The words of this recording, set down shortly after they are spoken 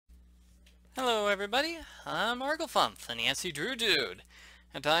everybody, I'm Arglefump, the NancyDre dude,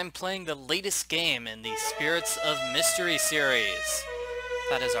 and I'm playing the latest game in the Spirits of Mystery series.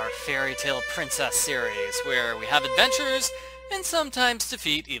 That is our fairy tale princess series, where we have adventures and sometimes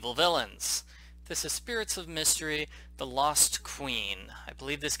defeat evil villains. This is Spirits of Mystery, The Lost Queen. I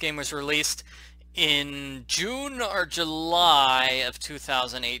believe this game was released in June or July of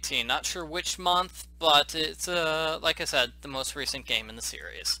 2018. Not sure which month, but it's, like I said, the most recent game in the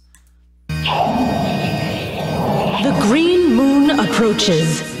series. The green moon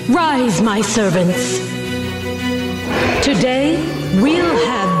approaches. Rise, my servants. Today, we'll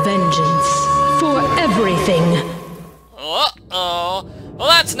have vengeance for everything. Uh-oh. Well,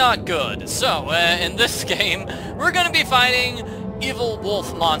 that's not good. So, in this game, we're gonna be fighting evil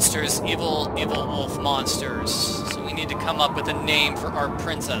wolf monsters. Evil wolf monsters. So we need to come up with a name for our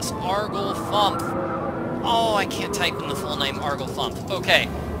princess. Arglefump. Oh, I can't type in the full name Arglefump. Okay.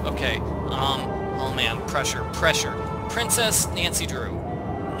 Oh man, pressure. Princess NancyDre.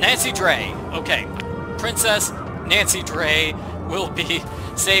 Okay. Princess NancyDre will be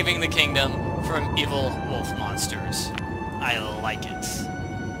saving the kingdom from evil wolf monsters. I like it.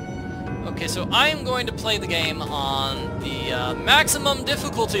 Okay, so I'm going to play the game on the maximum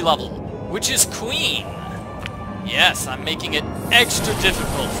difficulty level, which is Queen. Yes, I'm making it extra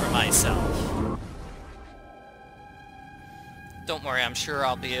difficult for myself. Don't worry, I'm sure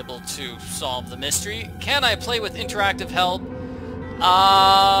I'll be able to solve the mystery. Can I play with interactive help?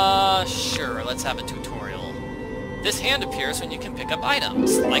 Sure, let's have a tutorial. This hand appears when you can pick up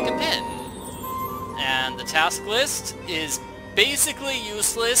items, like a pin. And the task list is basically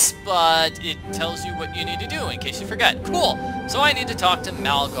useless, but it tells you what you need to do in case you forget. Cool! So I need to talk to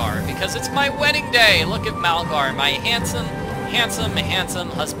Malgar, because it's my wedding day! Look at Malgar, my handsome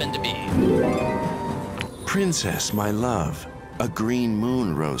husband-to-be. Princess, my love. A green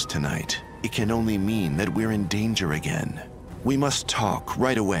moon rose tonight. It can only mean that we're in danger again. We must talk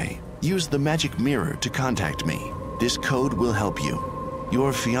right away. Use the magic mirror to contact me. This code will help you.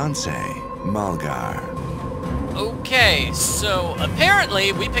 Your fiancé, Malgar. Okay, so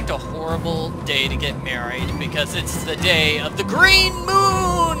apparently we picked a horrible day to get married because it's the day of the green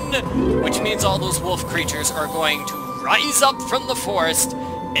moon! Which means all those wolf creatures are going to rise up from the forest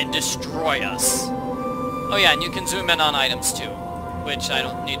and destroy us. Oh yeah, and you can zoom in on items too, which I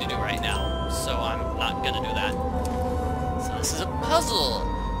don't need to do right now, so I'm not gonna do that. So this is a puzzle.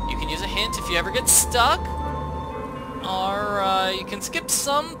 You can use a hint if you ever get stuck, or you can skip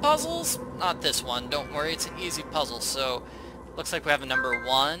some puzzles. Not this one, don't worry, it's an easy puzzle. So, looks like we have a number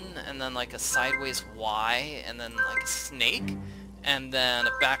 1, and then like a sideways Y, and then like a snake, and then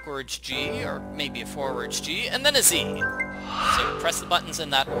a backwards G, or maybe a forwards G, and then a Z. So press the buttons in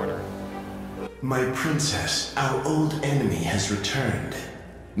that order. My princess, our old enemy has returned.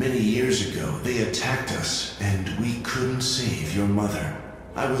 Many years ago, they attacked us, and we couldn't save your mother.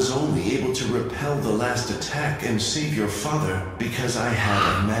 I was only able to repel the last attack and save your father because I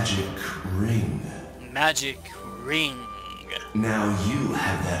had a magic ring. Magic ring. Now you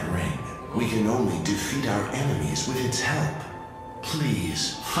have that ring. We can only defeat our enemies with its help.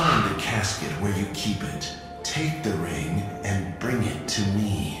 Please, find the casket where you keep it. Take the ring and bring it to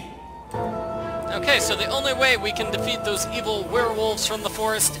me. Okay, so the only way we can defeat those evil werewolves from the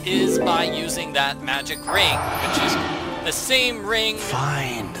forest is by using that magic ring, which is the same ring...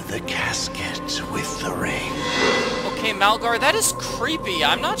 Find the casket with the ring. Okay, Malgar, that is creepy.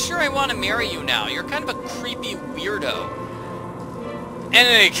 I'm not sure I want to marry you now. You're kind of a creepy weirdo. In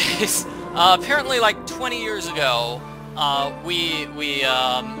any case, apparently like 20 years ago, or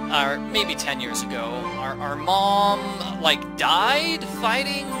maybe 10 years ago, our mom, like, died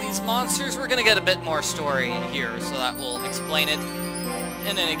fighting these monsters. We're gonna get a bit more story here, so that will explain it.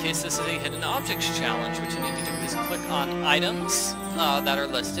 In any case, this is a hidden objects challenge. What you need to do is click on items that are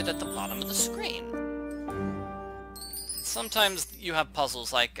listed at the bottom of the screen. Sometimes you have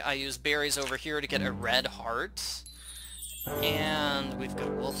puzzles, like I use berries over here to get a red heart. And we've got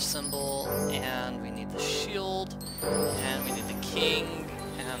a wolf symbol, and we need the shield, and we need the king,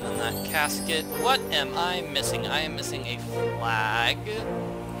 and then that casket. What am I missing? I am missing a flag.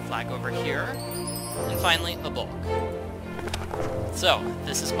 Flag over here. And finally, a book. So,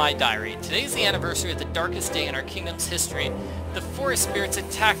 this is my diary. Today's the anniversary of the darkest day in our kingdom's history. The forest spirits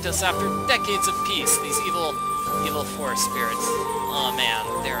attacked us after decades of peace. These evil forest spirits. Oh man,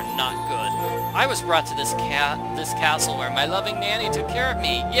 they're not good. I was brought to this castle where my loving nanny took care of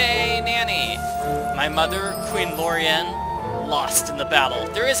me. Yay, nanny! My mother, Queen Lorien, lost in the battle.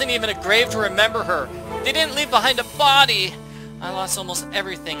 There isn't even a grave to remember her. They didn't leave behind a body. I lost almost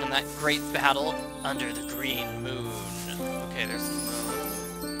everything in that great battle under the green moon. Okay, there's the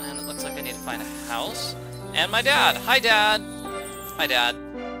moon. And it looks like like I need to find a house. And my dad! Hi, Dad! Hi, Dad.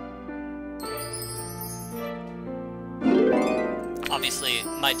 Obviously,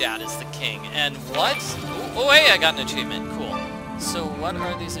 my dad is the king. And what? Oh, hey, I got an achievement. Cool. So what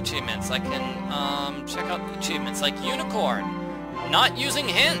are these achievements? I can check out the achievements like Unicorn. Not using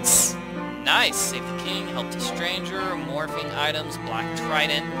hints. Nice. Save the king, help a stranger, morphing items, black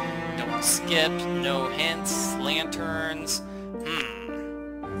trident, don't skip, no hints, lanterns.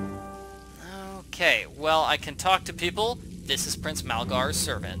 Okay, well, I can talk to people. This is Prince Malgar's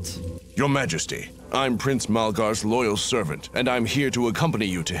servant. Your Majesty, I'm Prince Malgar's loyal servant, and I'm here to accompany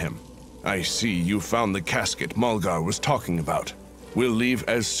you to him. I see you found the casket Malgar was talking about. We'll leave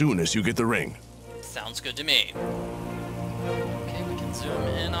as soon as you get the ring. Sounds good to me. Okay, we can zoom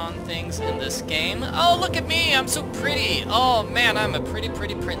in on things in this game. Oh, look at me! I'm so pretty! Oh, man, I'm a pretty,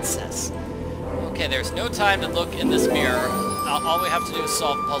 pretty princess. Okay, there's no time to look in this mirror. All we have to do is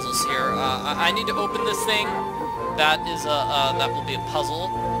solve puzzles here. I need to open this thing. That is that will be a puzzle.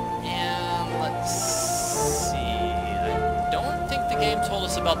 And let's see. I don't think the game told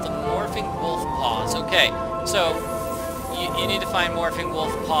us about the morphing wolf paws. Okay, so you need to find morphing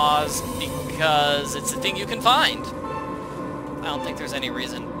wolf paws because it's a thing you can find. I don't think there's any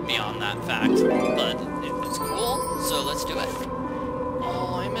reason beyond that fact, but it was cool, so let's do it.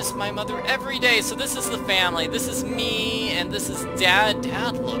 Oh, I miss my mother every day. So this is the family. This is me, and this is Dad.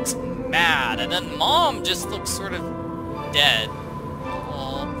 Dad looks mad, and then Mom just looks sort of dead.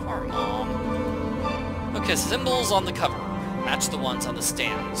 Oh, poor Mom. Okay, symbols on the cover. Match the ones on the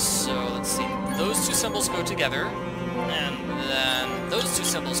stands. So let's see. Those two symbols go together, and then those two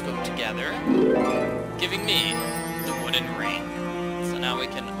symbols go together, giving me the wooden ring. So now we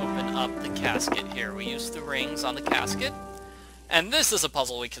can open up the casket here. We use the rings on the casket. And this is a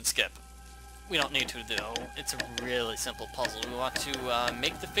puzzle we can skip. We don't need to, though. It's a really simple puzzle. We want to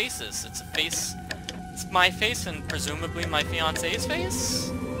make the faces. It's a face. It's my face and presumably my fiance's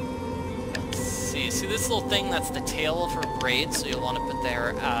face. Let's see. See this little thing? That's the tail of her braid. So you'll want to put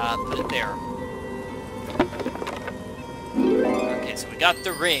it there. Okay, so we got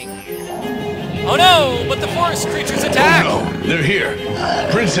the ring. Oh no! But the forest creatures attack! Oh no! They're here!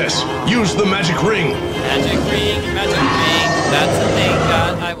 Princess, use the magic ring! Magic ring, that's the thing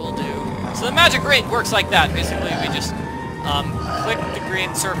that I will do. So the magic ring works like that. Basically, we just click the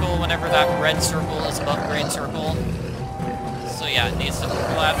green circle whenever that red circle is above green circle. So yeah, it needs to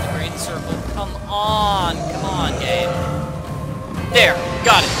overlap the green circle. Come on, game. There,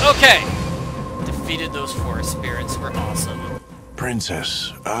 got it, okay! Defeated those forest spirits, we're awesome.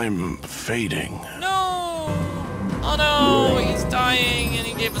 Princess, I'm fading. No! Oh no, he's dying and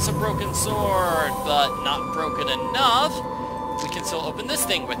he gave us a broken sword, but not broken enough. We can still open this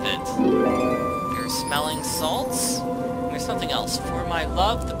thing with it. You're smelling salts. There's something else. For my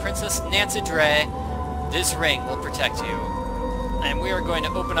love, the Princess NancyDre, this ring will protect you. And we are going to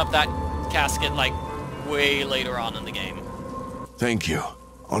open up that casket like way later on in the game. Thank you.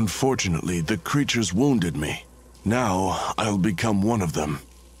 Unfortunately, the creatures wounded me. Now, I'll become one of them.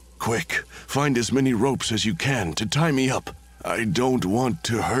 Quick, find as many ropes as you can to tie me up. I don't want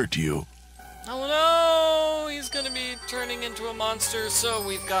to hurt you. Oh no! He's gonna be turning into a monster, so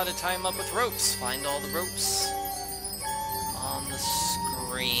we've got to tie him up with ropes. Find all the ropes on the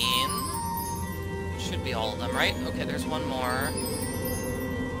screen. Should be all of them, right? Okay, there's one more.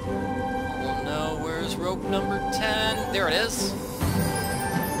 Oh no, where's rope number 10? There it is.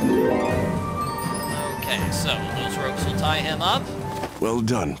 Okay, so those ropes will tie him up. Well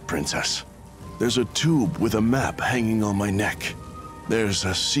done, Princess. There's a tube with a map hanging on my neck. There's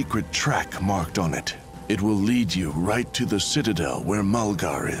a secret track marked on it. It will lead you right to the citadel where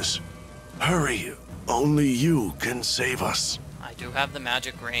Malgar is. Hurry! Only you can save us. I do have the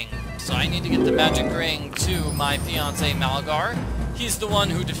magic ring, so I need to get the magic ring to my fiancé Malgar. He's the one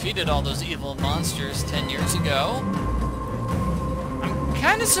who defeated all those evil monsters 10 years ago. I'm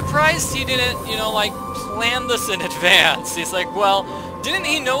kind of surprised he didn't, you know, like, plan this in advance. He's like, well, didn't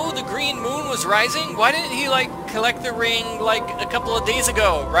he know the green moon was rising? Why didn't he, like, collect the ring, like, a couple of days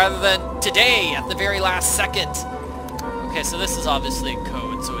ago, rather than today, at the very last second? Okay, so this is obviously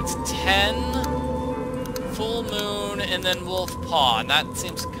code. So it's 10, full moon, and then wolf paw. And that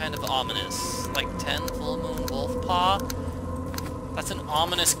seems kind of ominous. Like, 10, full moon, wolf paw? That's an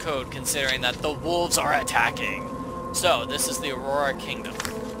ominous code, considering that the wolves are attacking. So, this is the Aurora Kingdom.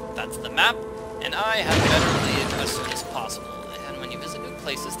 That's the map, and I have better leave as soon as possible. And when you visit new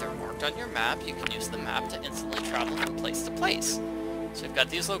places, they're marked on your map. You can use the map to instantly travel from place to place. So we've got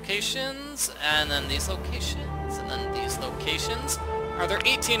these locations, and then these locations, and then these locations. Are there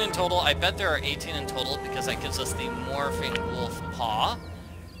 18 in total? I bet there are 18 in total, because that gives us the morphing wolf paw.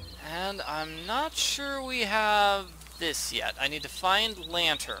 And I'm not sure we have this yet. I need to find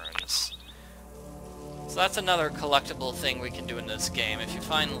lanterns. So that's another collectible thing we can do in this game. If you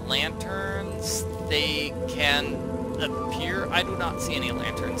find lanterns, they can appear. I do not see any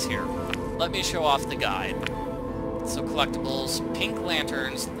lanterns here. Let me show off the guide. So collectibles, pink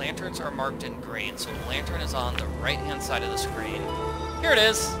lanterns. Lanterns are marked in green, so the lantern is on the right-hand side of the screen. Here it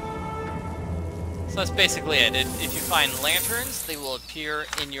is! So that's basically it. If you find lanterns, they will appear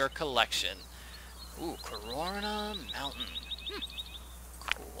in your collection. Ooh, Corona Mountain.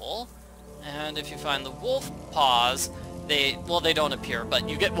 Cool. And if you find the wolf paws, they don't appear, but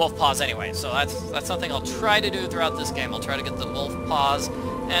you get wolf paws anyway. So that's something I'll try to do throughout this game. I'll try to get the wolf paws,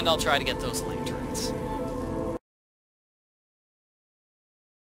 and I'll try to get those lanterns.